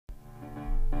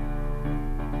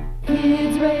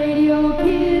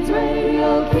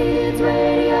Kids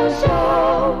Radio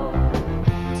Show.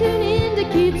 Tune in to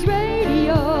Kids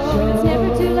Radio. It's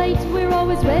never too late, we're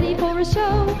always ready for a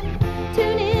show.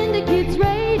 Tune in to Kids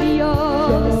Radio.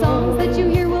 The songs that you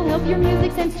hear will help your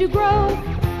music sense to grow.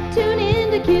 Tune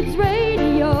in to Kids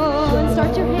Radio and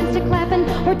start your hands to clapping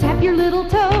or tap your little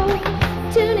toe.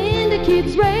 Tune in to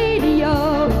Kids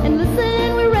Radio and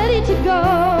listen, we're ready to go.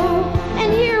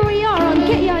 And here we are on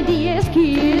KIDS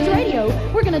Kids Radio.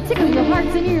 We're gonna tickle your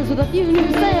hearts and ears with a few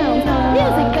new sounds.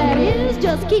 Music that is,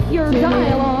 just keep your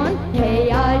dial on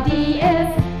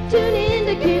KIDS. Tune in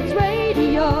to Kids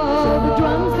Radio. The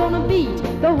drum's gonna beat,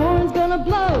 the horn's gonna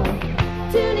blow.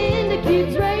 Tune in to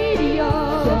Kids Radio.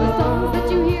 The songs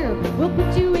that you hear will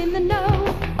put you in the know.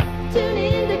 Tune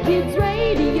in to Kids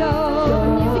Radio. The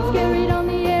music's carried on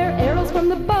the air, arrows from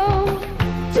the bow.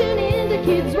 Tune in to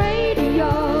Kids Radio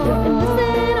and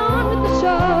listen on with the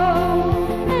show.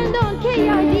 And on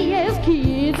KIDS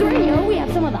Kids Radio, we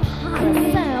have some of the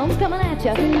hottest sounds coming at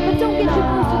you. But don't get too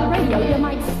close to the radio, you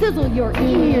might sizzle your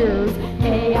ears.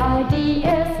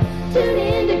 KIDS, tune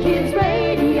in to Kids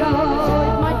Radio.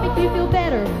 It might make you feel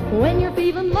better when you're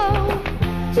feeling low.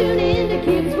 Tune in to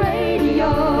Kids Radio.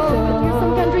 Here's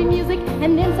some country music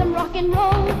and then some rock and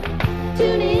roll.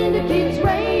 Tune in to Kids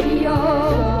Radio.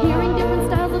 Hearing different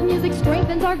styles of music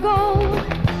strengthens our goal.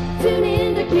 Tune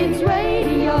in to Kids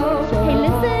Radio. Hey,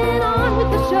 listen on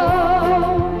with the show.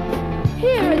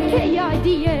 Here at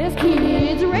KIDS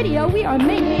Kids Radio, we are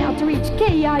mainly out to reach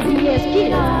KIDS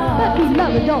kids, but we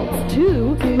love adults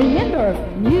too. Remember,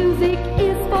 music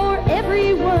is for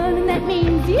everyone, and that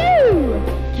means you.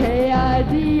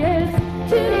 KIDS,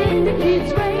 tune in to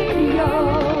Kids Radio.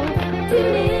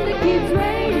 Tune in to Kids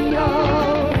Radio.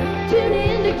 Tune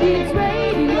in to Kids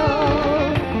Radio.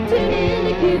 Tune in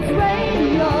to Kids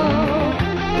Radio.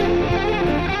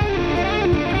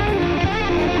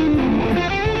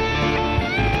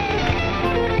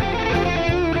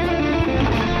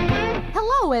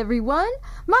 Hello, everyone.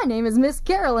 My name is Miss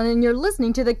Carolyn, and you're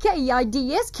listening to the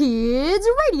KIDS Kids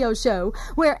Radio Show,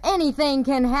 where anything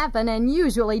can happen and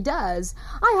usually does.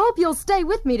 I hope you'll stay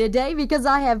with me today because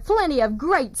I have plenty of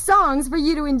great songs for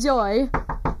you to enjoy.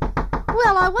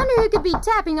 Well, I wonder who could be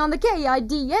tapping on the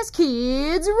KIDS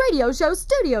Kids Radio Show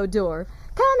studio door.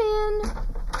 Come in.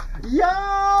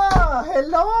 Yeah!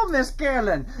 Hello, Miss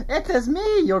Carolyn. It is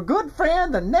me, your good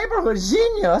friend, the neighborhood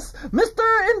genius, Mr.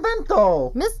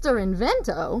 Invento. Mr.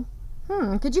 Invento?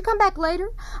 Could you come back later?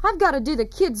 I've got to do the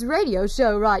kids' radio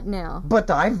show right now. But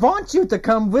I want you to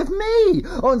come with me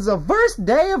on the first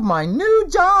day of my new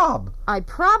job. I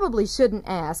probably shouldn't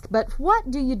ask, but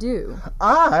what do you do?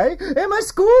 I am a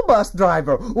school bus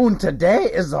driver, and today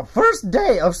is the first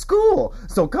day of school.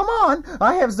 So come on,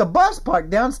 I have the bus parked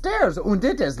downstairs, and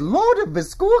it is loaded with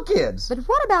school kids. But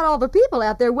what about all the people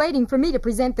out there waiting for me to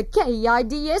present the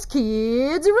KIDS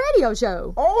Kids Radio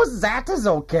Show? Oh, that is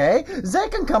okay. They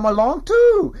can come along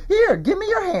too. Here, give me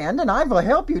your hand, and I will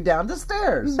help you down the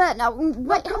stairs. But now,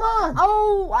 wait. Come on.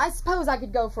 Oh, I suppose I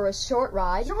could go for a short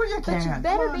ride. Sure you can. But you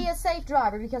better be a safe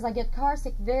driver because I get car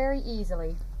sick very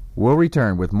easily. We'll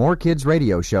return with more Kids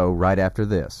Radio Show right after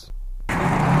this.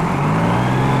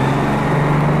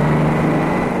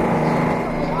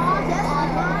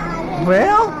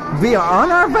 Well, we are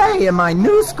on our way in my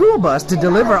new school bus to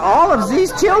deliver all of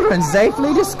these children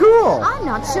safely to school. I'm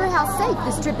not sure how safe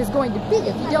this trip is going to be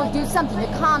if you don't do something to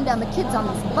calm down the kids on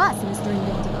this bus, Mr.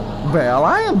 Invento. Well,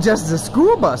 I am just the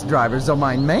school bus driver, so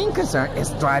my main concern is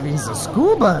driving the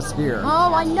school bus here.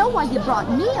 Oh, I know why you brought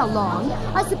me along.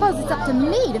 I suppose it's up to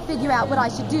me to figure out what I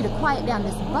should do to quiet down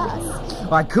this bus.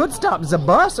 I could stop the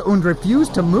bus and refuse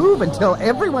to move until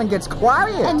everyone gets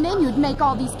quiet. And then you'd make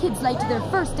all these kids late to their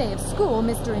first day of school,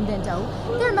 Mr. Invento.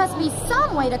 There must be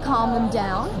some way to calm them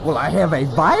down. Well, I have a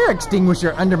fire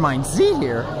extinguisher under my seat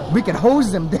here. We can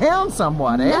hose them down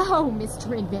somewhat, eh? No, Mr.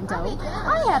 Invento.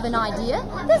 I have an idea.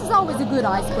 This is always a good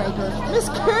icebreaker. Miss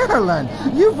Carolyn,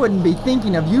 you wouldn't be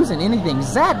thinking of using anything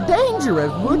that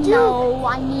dangerous, would you? No,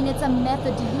 I mean it's a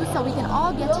method to use so we can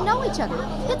all get to know each other.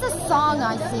 It's a song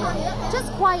I sing.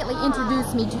 Just quietly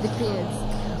introduce me to the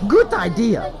kids. Good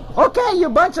idea. Okay, you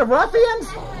bunch of ruffians,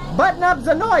 button up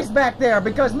the noise back there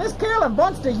because Miss Carolyn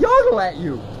wants to yodel at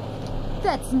you.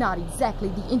 That's not exactly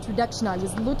the introduction I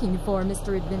was looking for,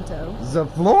 Mr. Invento. The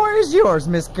floor is yours,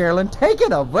 Miss Carolyn. Take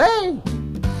it away.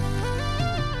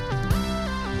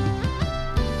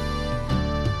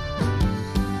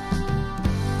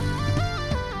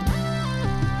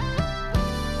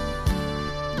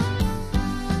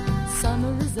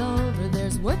 Summer is over,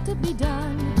 there's work to be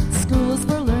done. School's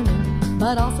for learning,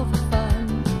 but also for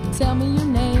fun. Tell me your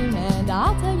name and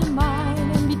I'll tell you mine.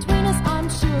 And between us, I'm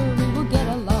sure we will get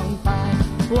along.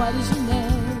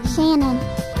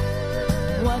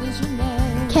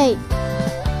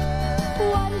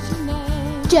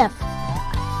 Jeff.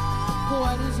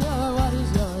 What is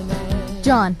your name?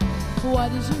 John.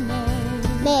 What is your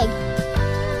name? Meg.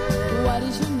 What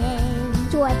is your name?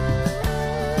 Joy.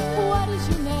 What is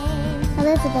your name?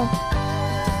 Elizabeth.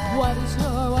 What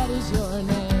is your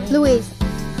name? Louise.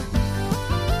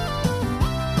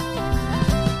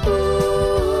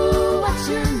 Ooh, what's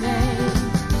your name?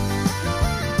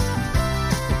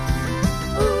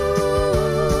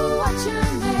 Ooh, what's your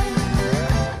name?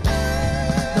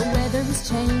 The weather is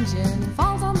changing,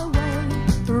 fall's on the way,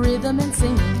 rhythm and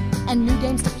singing, and new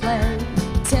games to play.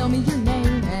 Tell me your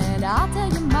name and I'll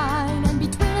tell you mine, and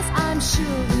between us I'm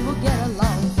sure we will get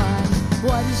along fine.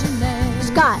 What is your name?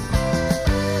 Scott.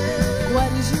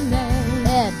 What is your name?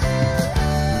 Ed.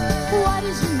 What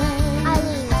is your name?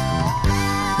 Eileen.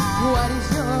 What is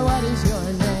your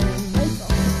name?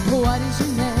 What is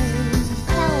your name?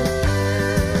 Kelly.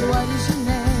 What is your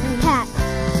name? Pat.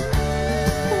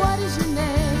 What is your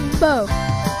name? Bo.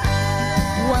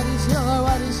 What is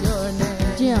your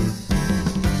name? Jim.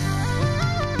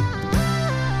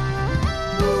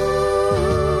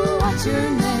 Ooh, what's your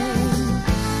name?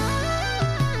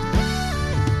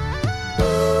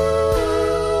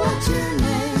 Ooh, what's your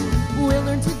name? We'll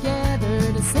learn together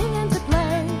to sing and to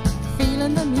play,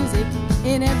 feeling the music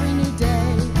in every new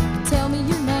day. Tell me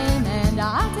your name and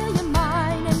I'll tell you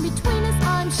mine, and between us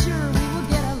I'm sure we will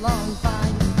get along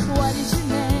fine. What is your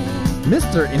name?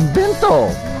 Mr. Invento.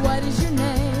 What is your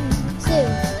name? Sue.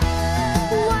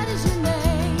 What is your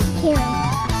name? Karen.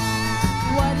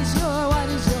 What is your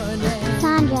name?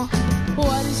 Sandra.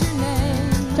 What is your name?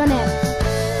 Jonette.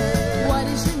 What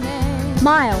is your name?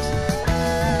 Miles.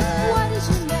 What is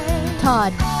your name?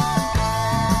 Todd.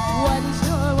 What is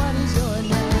your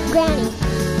name? Granny.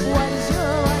 What is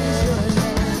your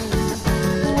name?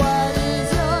 What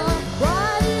is your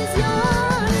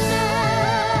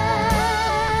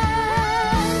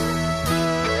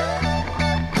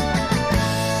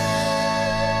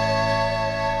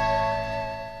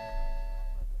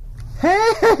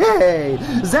Hey,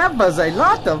 that was a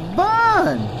lot of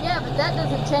fun. Yeah, but that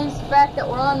doesn't change the fact that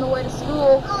we're on the way to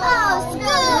school. Oh,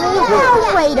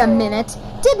 Oh, wait a minute.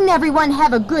 Didn't everyone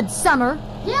have a good summer?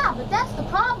 Yeah, but that's the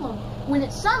problem. When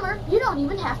it's summer, you don't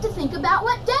even have to think about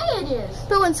what day it is.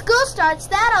 But when school starts,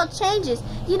 that all changes.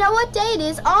 You know what day it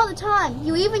is all the time.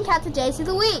 You even count the days of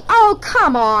the week. Oh,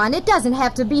 come on. It doesn't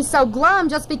have to be so glum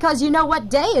just because you know what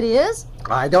day it is.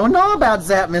 I don't know about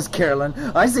that, Miss Carolyn.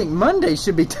 I think Monday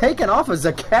should be taken off as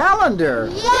a calendar.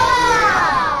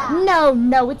 Yeah!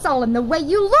 No, it's all in the way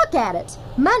you look at it.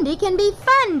 Monday can be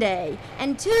fun day,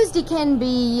 and Tuesday can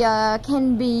be,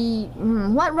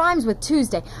 what rhymes with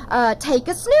Tuesday? Take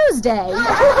a snooze day. And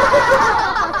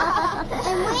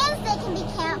Wednesday can be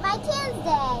count by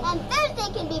Tuesday. And Thursday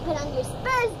can be put on your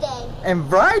Spurs day. And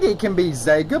Friday can be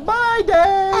say goodbye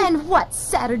day. And what's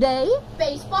Saturday?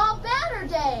 Baseball batter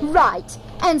day. Right.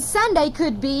 And Sunday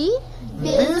could be...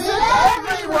 Visit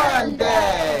Everyone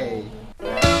Day.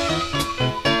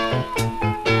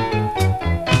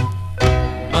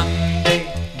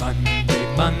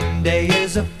 Monday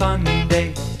is a fun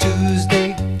day.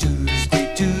 Tuesday,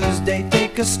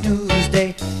 take a snooze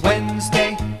day.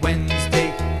 Wednesday,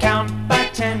 count by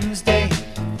tens day.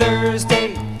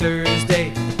 Thursday,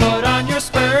 put on your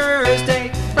Spurs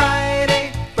day.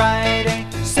 Friday,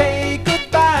 say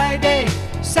goodbye day.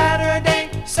 Saturday,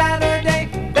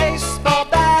 baseball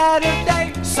batter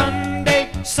day. Sunday,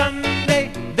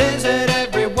 visit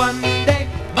everyone day.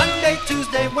 Monday,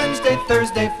 Tuesday, Wednesday,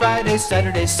 Thursday, Friday,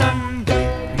 Saturday, Sunday.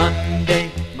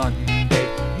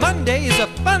 Monday is a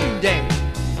fun day.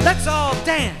 Let's all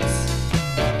dance.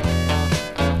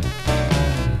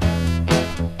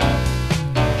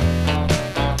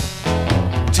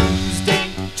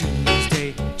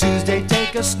 Tuesday,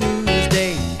 take a snooze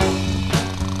day.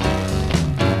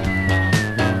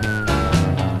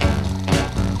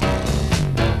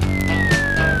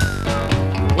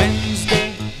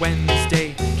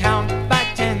 Wednesday, count by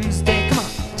tens day. Come on,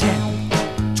 10,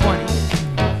 20,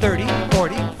 30,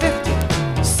 40,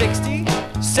 50, 60,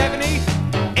 70,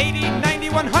 80, 90,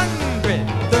 100.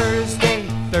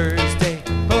 Thursday,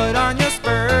 put on your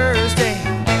Spurs day.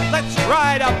 Let's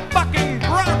ride a fucking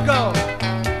Bronco.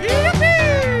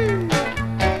 Yippee!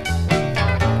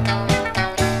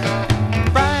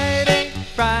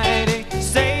 Friday,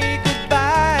 say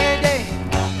goodbye day.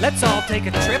 Let's all take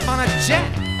a trip on a jet.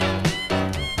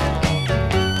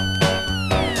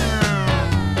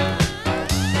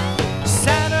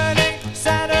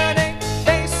 Saturday,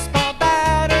 baseball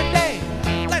batter day.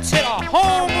 Let's hit a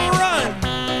home run.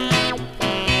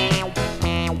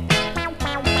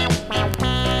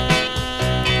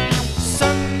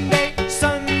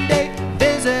 Sunday,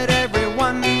 visit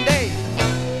everyone day.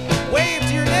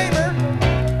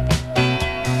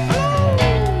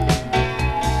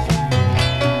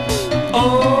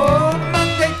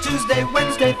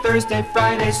 Thursday,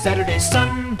 Friday, Saturday,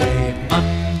 Sunday,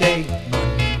 Monday,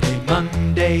 Monday,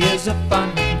 Monday is a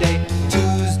fun day.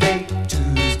 Tuesday,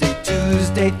 Tuesday,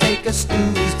 Tuesday, take a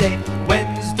snooze day.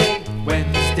 Wednesday,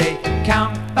 Wednesday,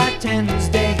 count by tens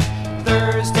day.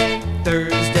 Thursday,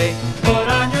 Thursday, put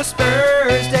on your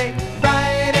Spurs day.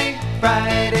 Friday,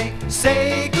 Friday,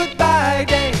 say goodbye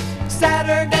day.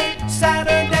 Saturday,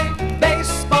 Saturday,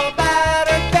 baseball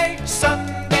batter day.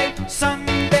 Sunday,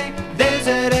 Sunday,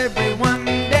 visit everyone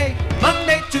day.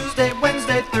 Monday, Tuesday,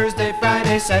 Wednesday, Thursday,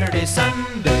 Friday, Saturday,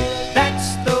 Sunday.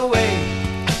 That's the way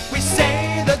we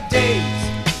say the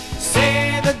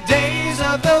days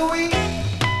of the week.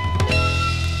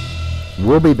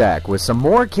 We'll be back with some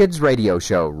more Kids Radio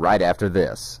Show right after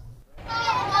this.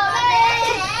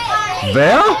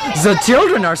 Well, the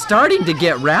children are starting to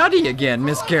get rowdy again,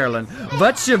 Miss Carolyn.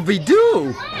 What should we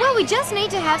do? Well, we just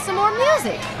need to have some more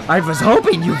music. I was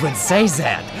hoping you would say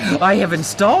that. I have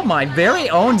installed my very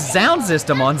own sound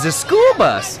system on the school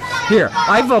bus. Here,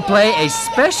 I will play a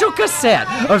special cassette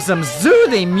of some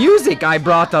soothing music I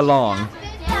brought along.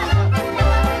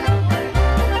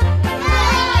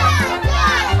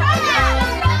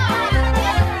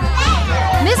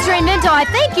 Mr. Invento, I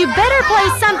think you better play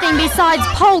something besides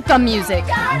polka music.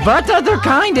 What other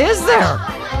kind is there?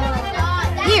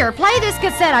 Here, play this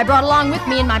cassette I brought along with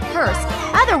me in my purse.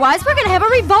 Otherwise, we're going to have a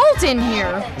revolt in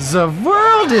here. The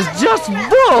world is just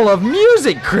full of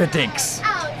music critics.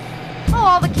 Oh,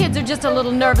 all the kids are just a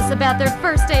little nervous about their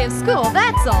first day of school,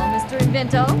 that's all, Mr.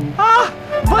 Invento. Ah,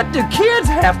 what do kids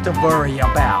have to worry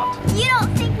about? You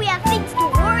don't think we have things to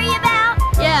worry about?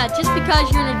 Yeah, just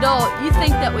because you're an adult, you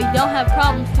think that we don't have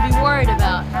problems to be worried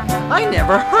about. I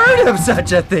never heard of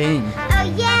such a thing. Oh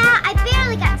yeah, I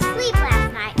barely got to sleep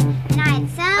last night, and I had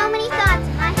so many thoughts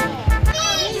in my head.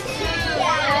 Me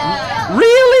too!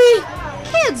 Really?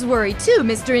 Kids worry too,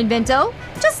 Mr. Invento.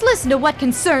 Just listen to what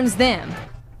concerns them.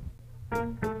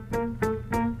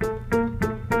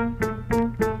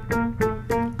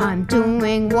 I'm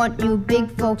doing what you big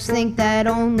folks think that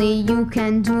only you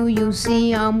can do. You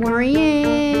see, I'm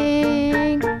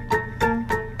worrying.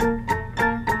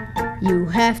 You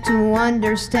have to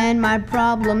understand my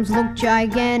problems look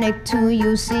gigantic too.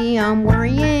 You see, I'm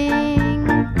worrying.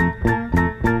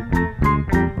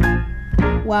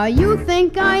 While you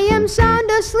think I am sound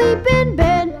asleep in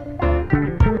bed,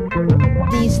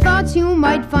 these thoughts you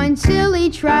might find silly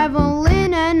travel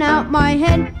in and out my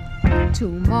head.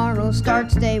 Tomorrow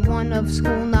starts day one of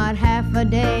school, not half a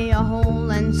day, a whole,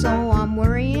 and so I'm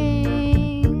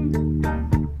worrying.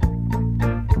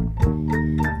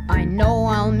 I know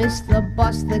I'll miss the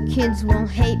bus, the kids will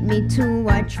hate me too.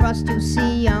 I trust you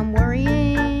see I'm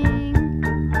worrying.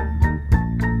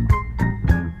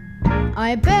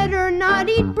 I better not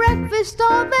eat breakfast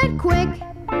all that quick.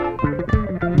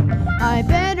 I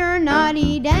better not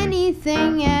eat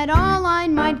anything at all, I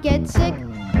might get sick.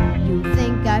 You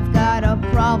think I've got a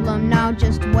problem now,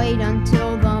 just wait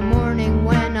until the morning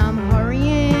when I'm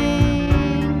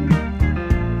hurrying.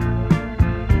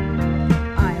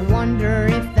 I wonder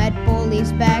if that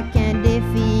bully's back, and if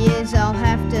he is, I'll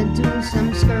have to do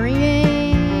some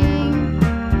scurrying.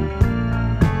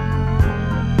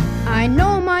 I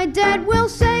know my dad will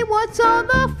say, what's all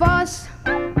the fuss?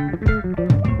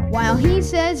 While he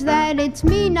says that it's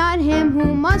me, not him,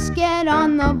 who must get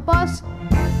on the bus.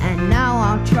 And now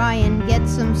I'll try and get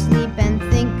some sleep and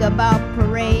think about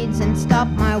parades and stop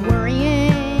my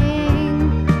worrying.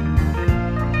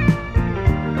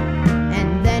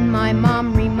 And then my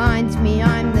mom reminds me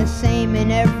I'm the same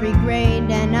in every grade,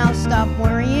 and I'll stop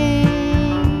worrying.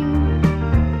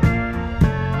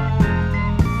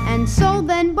 And so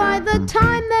then by the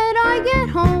time that I get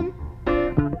home,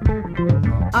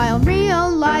 I'll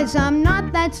realize I'm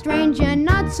not that strange and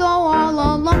not so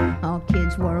all alone. All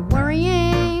kids were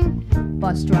worrying,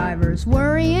 bus drivers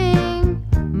worrying,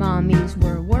 mommies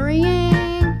were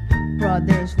worrying,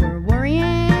 brothers were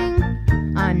worrying.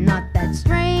 I'm not that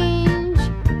strange,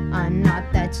 I'm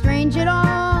not that strange at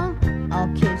all. All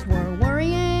kids were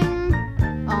worrying,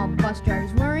 all bus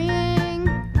drivers worrying,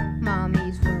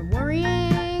 mommies were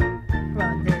worrying,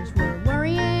 brothers were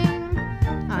worrying.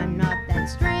 I'm not that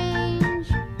strange,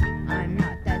 I'm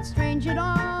not that strange at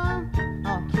all.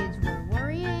 All kids were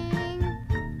worrying,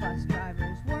 bus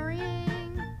drivers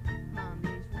worrying,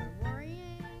 mommies were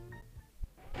worrying.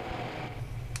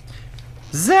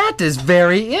 That is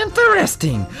very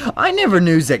interesting. I never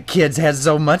knew that kids had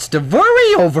so much to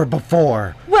worry over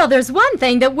before. Well, there's one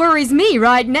thing that worries me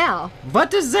right now.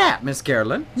 What is that, Miss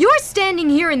Carolyn? You're standing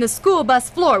here in the school bus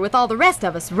floor with all the rest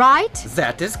of us, right?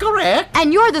 That is correct.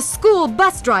 And you're the school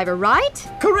bus driver, right?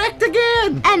 Correct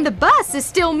again. And the bus is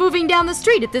still moving down the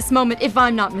street at this moment, if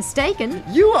I'm not mistaken.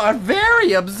 You are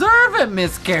very observant,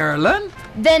 Miss Carolyn.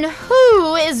 Then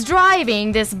who is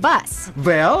driving this bus?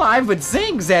 Well, I would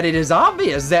think that it is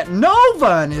obvious that no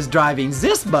one is driving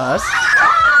this bus.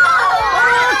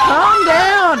 Calm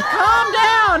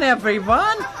down,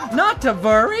 everyone. Not to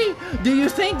worry. Do you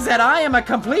think that I am a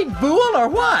complete fool or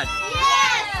what?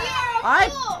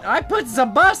 I put the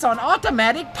bus on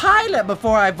automatic pilot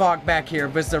before I walked back here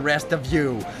with the rest of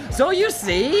you. So you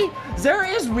see, there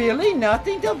is really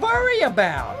nothing to worry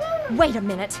about. Wait a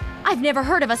minute. I've never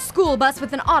heard of a school bus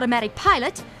with an automatic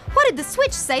pilot. What did the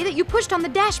switch say that you pushed on the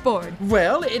dashboard?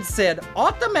 Well, it said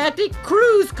automatic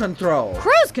cruise control.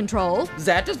 Cruise control?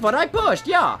 That is what I pushed,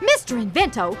 yeah. Mr.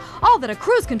 Invento, all that a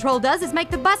cruise control does is make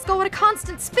the bus go at a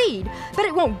constant speed, but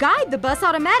it won't guide the bus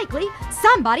automatically.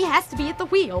 Somebody has to be at the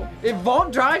wheel. It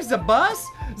won't drive the bus?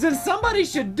 Then somebody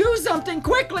should do something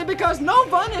quickly because no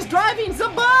one is driving the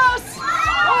bus.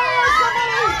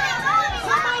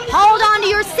 Hold on to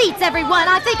your seats, everyone.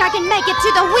 I think I can make it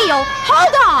to the wheel.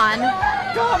 Hold on.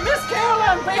 Go, Miss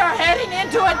Carolyn, we are heading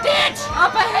into a ditch.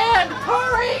 Up ahead,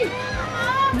 hurry.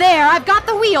 There, I've got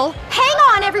the wheel. Hang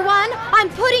on, everyone. I'm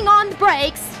putting on the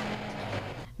brakes.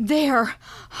 There.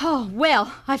 Oh,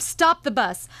 well, I've stopped the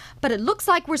bus, but it looks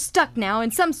like we're stuck now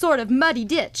in some sort of muddy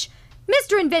ditch.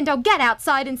 Mr. Invento, get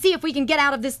outside and see if we can get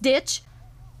out of this ditch.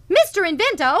 Mr.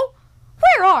 Invento,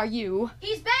 where are you?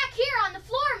 He's back here on the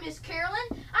floor, Miss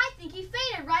Carolyn. I think he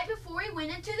fainted right before he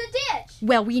went into the ditch.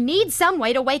 Well, we need some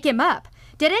way to wake him up.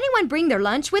 Did anyone bring their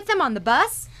lunch with them on the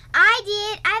bus? I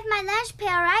did. I have my lunch pail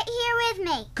right here with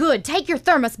me. Good. Take your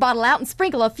thermos bottle out and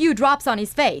sprinkle a few drops on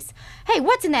his face. Hey,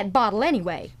 what's in that bottle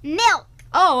anyway? Milk.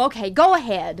 Oh, okay. Go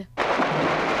ahead.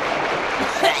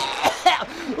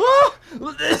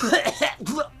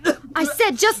 I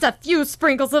said just a few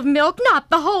sprinkles of milk,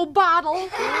 not the whole bottle.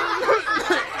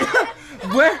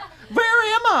 Where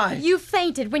am I? You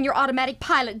fainted when your automatic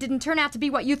pilot didn't turn out to be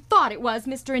what you thought it was,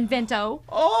 Mr. Invento.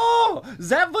 Oh,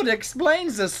 that would explain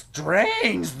the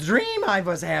strange dream I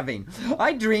was having.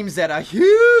 I dreamed that a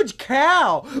huge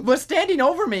cow was standing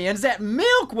over me and that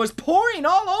milk was pouring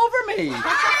all over me.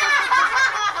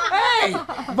 Hey,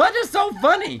 what is so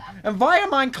funny? And why are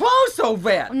my clothes so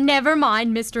wet? Never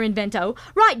mind, Mr. Invento.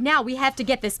 Right now we have to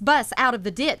get this bus out of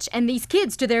the ditch and these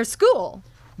kids to their school.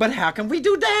 But how can we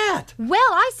do that? Well,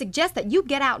 I suggest that you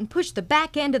get out and push the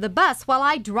back end of the bus while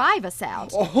I drive us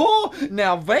out. Oh,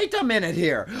 now wait a minute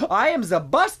here. I am the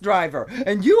bus driver,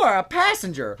 and you are a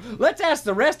passenger. Let's ask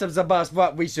the rest of the bus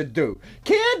what we should do.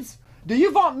 Kids, do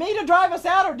you want me to drive us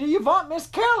out, or do you want Miss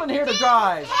Carolyn here to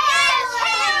drive?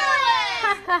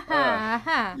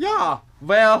 Yeah,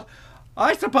 well,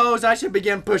 I suppose I should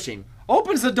begin pushing.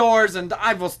 Opens the doors, and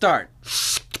I will start.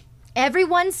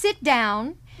 Everyone sit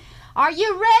down. Are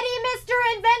you ready, Mr.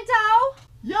 Invento?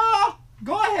 Yeah,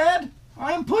 go ahead.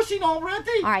 I am pushing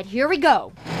already. All right, here we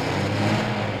go.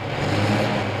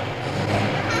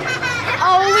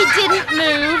 Oh, we didn't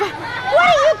move. What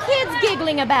are you kids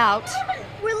giggling about?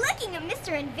 We're looking at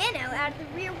Mr. Invento out of the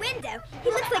rear window. He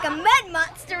looks like a mud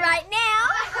monster right now.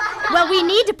 Well, we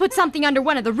need to put something under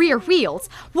one of the rear wheels.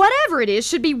 Whatever it is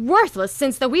should be worthless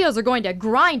since the wheels are going to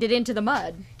grind it into the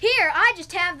mud. Here, I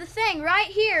just have the thing right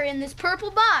here in this purple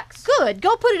box. Good.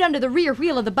 Go put it under the rear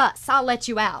wheel of the bus. I'll let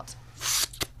you out.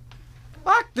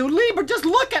 Ach du Lieber, just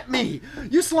look at me.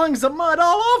 You slung the mud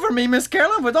all over me, Miss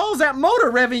Carolyn, with all that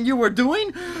motor revving you were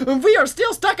doing. And we are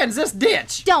still stuck in this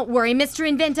ditch. Don't worry, Mr.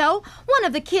 Invento. One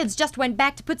of the kids just went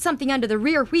back to put something under the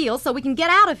rear wheel so we can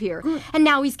get out of here. And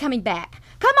now he's coming back.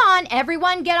 Come on,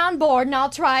 everyone get on board and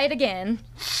I'll try it again.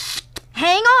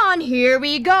 Hang on, here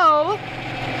we go.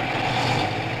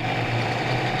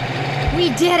 We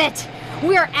did it.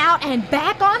 We're out and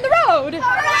back on the road.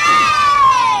 Hooray!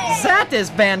 That is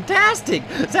fantastic.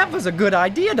 That was a good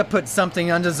idea to put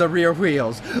something under the rear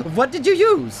wheels. What did you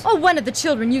use? Oh, one of the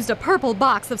children used a purple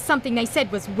box of something they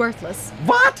said was worthless.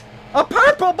 What? A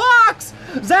purple box?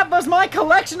 That was my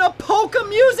collection of polka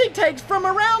music tapes from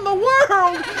around the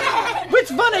world. Which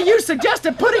one of you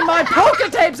suggested putting my polka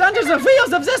tapes under the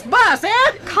wheels of this bus,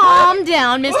 eh? Calm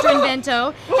down, Mr.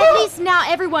 Invento. At least now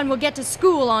everyone will get to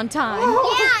school on time.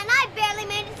 Yeah, and I barely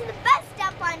made it to the bus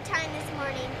stop on time this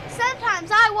morning. Sometimes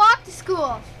I walk to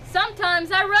school.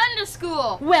 Sometimes I run to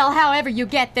school. Well, however you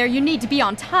get there, you need to be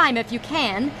on time if you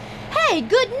can. Hey,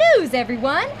 good news,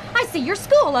 everyone. I see your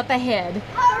school up ahead.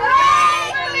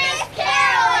 Hooray!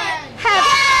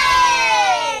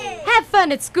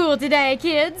 fun at school today,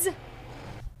 kids.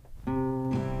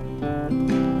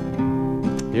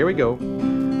 Here we go.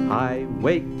 I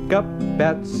wake up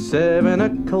at 7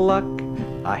 o'clock.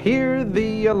 I hear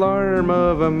the alarm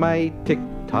of my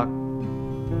tick-tock.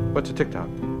 What's a tick-tock?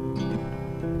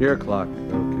 Your clock.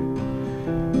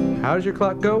 Okay. How does your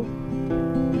clock go?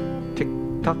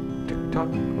 Tick-tock, tick-tock.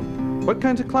 What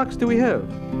kinds of clocks do we have?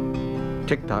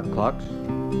 Tick-tock clocks.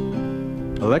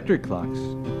 Electric clocks.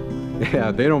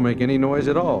 Yeah, they don't make any noise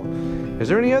at all. Is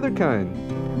there any other kind?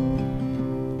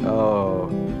 Oh.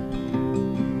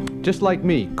 Just like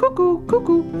me. Cuckoo,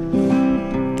 cuckoo.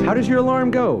 How does your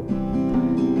alarm go?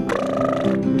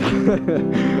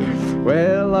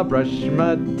 Well, I brush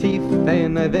my teeth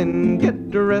and I then get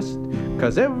dressed,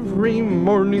 'cause every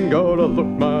morning gotta look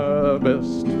my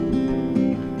best.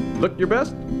 Look your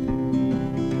best?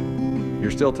 You're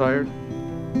still tired?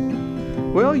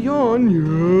 Well, yawn,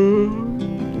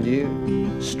 yeah.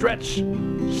 Stretch,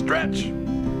 stretch,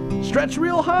 stretch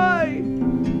real high.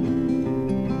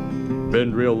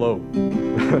 Bend real low.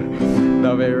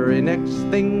 The very next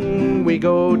thing we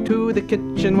go to the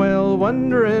kitchen, well,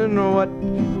 wondering what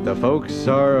the folks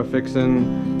are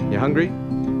fixin'. You hungry?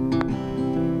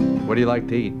 What do you like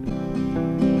to eat?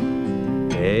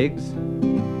 Eggs?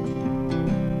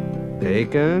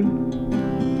 Bacon?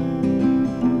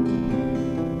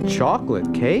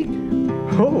 Chocolate cake?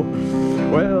 Oh,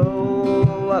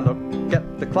 well, I look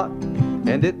at the clock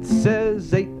and it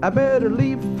says 8. I better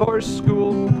leave for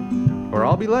school or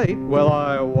I'll be late. Well,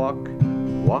 I walk,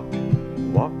 walk,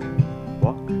 walk,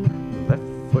 walk. Left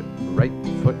foot, right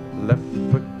foot, left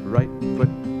foot, right foot.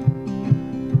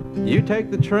 You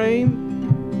take the train?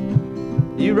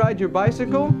 You ride your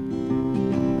bicycle?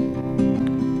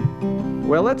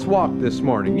 Well, let's walk this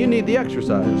morning. You need the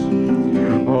exercise.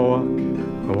 Oh, walk,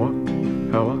 walk,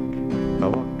 walk,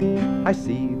 walk. I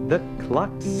see the clock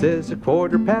says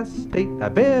 8:15. I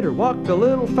better walk a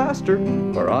little faster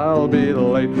or I'll be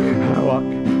late. I walk,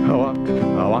 I walk,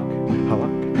 I walk, I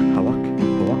walk, I walk,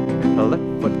 I walk. Left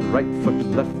foot, right foot,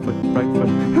 left foot, right foot.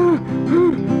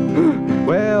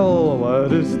 Well,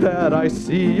 what is that I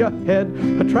see ahead?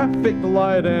 A traffic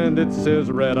light and it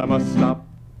says red. I must stop.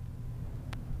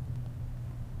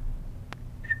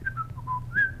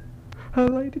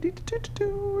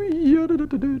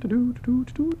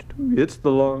 It's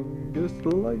the longest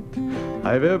light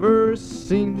I've ever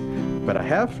seen, but I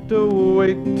have to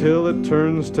wait till it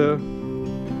turns to...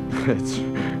 it's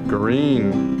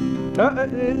green.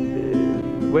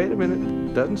 Wait a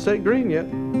minute, doesn't say green yet.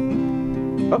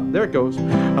 Oh, there it goes.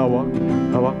 I walk,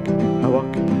 I walk, I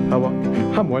walk, I walk.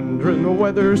 I'm wondering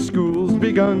whether school's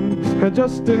begun.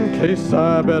 Just in case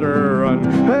I better run.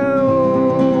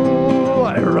 Well,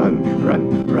 I run,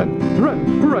 run, run,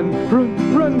 run, run, run,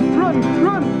 run, run,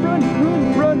 run, run,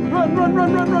 run, run, run, run,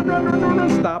 run, run, run, run, run, run.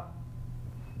 Stop.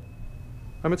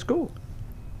 I'm at school.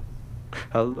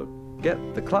 I look at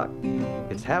the clock.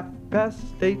 It's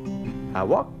 8:30. I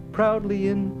walk proudly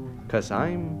in, 'cause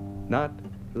I'm not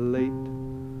late.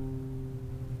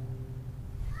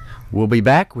 We'll be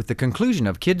back with the conclusion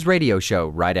of Kids Radio Show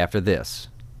right after this.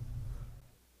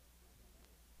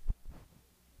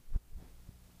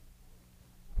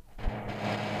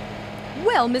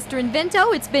 Well, Mr.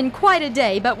 Invento, it's been quite a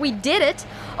day, but we did it.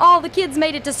 All the kids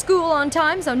made it to school on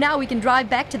time, so now we can drive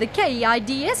back to the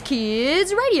KIDS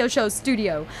Kids Radio Show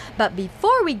studio. But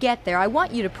before we get there, I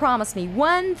want you to promise me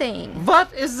one thing.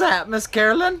 What is that, Miss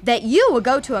Carolyn? That you will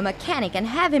go to a mechanic and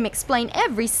have him explain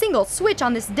every single switch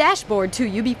on this dashboard to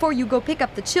you before you go pick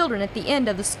up the children at the end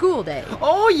of the school day.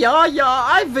 Oh, yeah,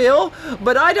 I will.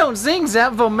 But I don't think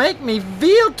that will make me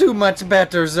feel too much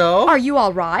better, though. Are you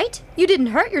all right? You didn't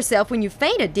hurt yourself when you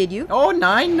fainted, did you? Oh,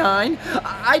 nine.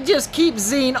 I just keep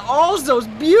seeing all those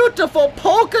beautiful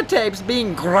polka tapes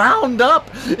being ground up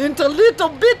into little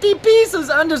bitty pieces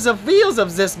under the wheels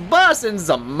of this bus in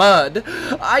the mud.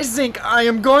 I think I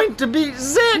am going to be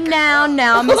sick. Now,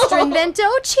 Mr. Invento,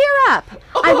 cheer up.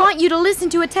 I want you to listen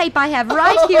to a tape I have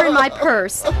right here in my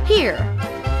purse. Here.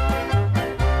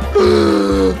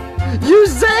 You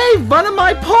saved one of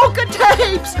my polka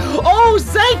tapes! Oh,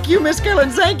 thank you, Miss Carolyn,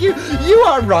 thank you. You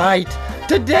are right.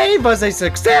 Today was a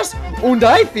success, and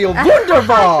I feel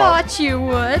wonderful. I thought you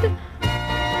would.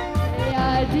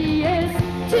 KIDS,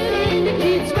 tune in to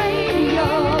Kids Radio.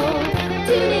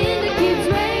 Tune in to Kids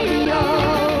Radio.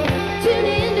 Tune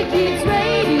in to Kids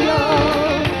Radio.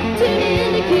 Tune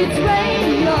in to Kids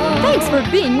Radio. Thanks for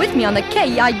being with me on the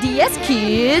KIDS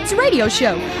Kids Radio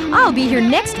Show. I'll be here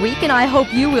next week, and I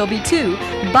hope you will be too.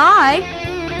 Bye.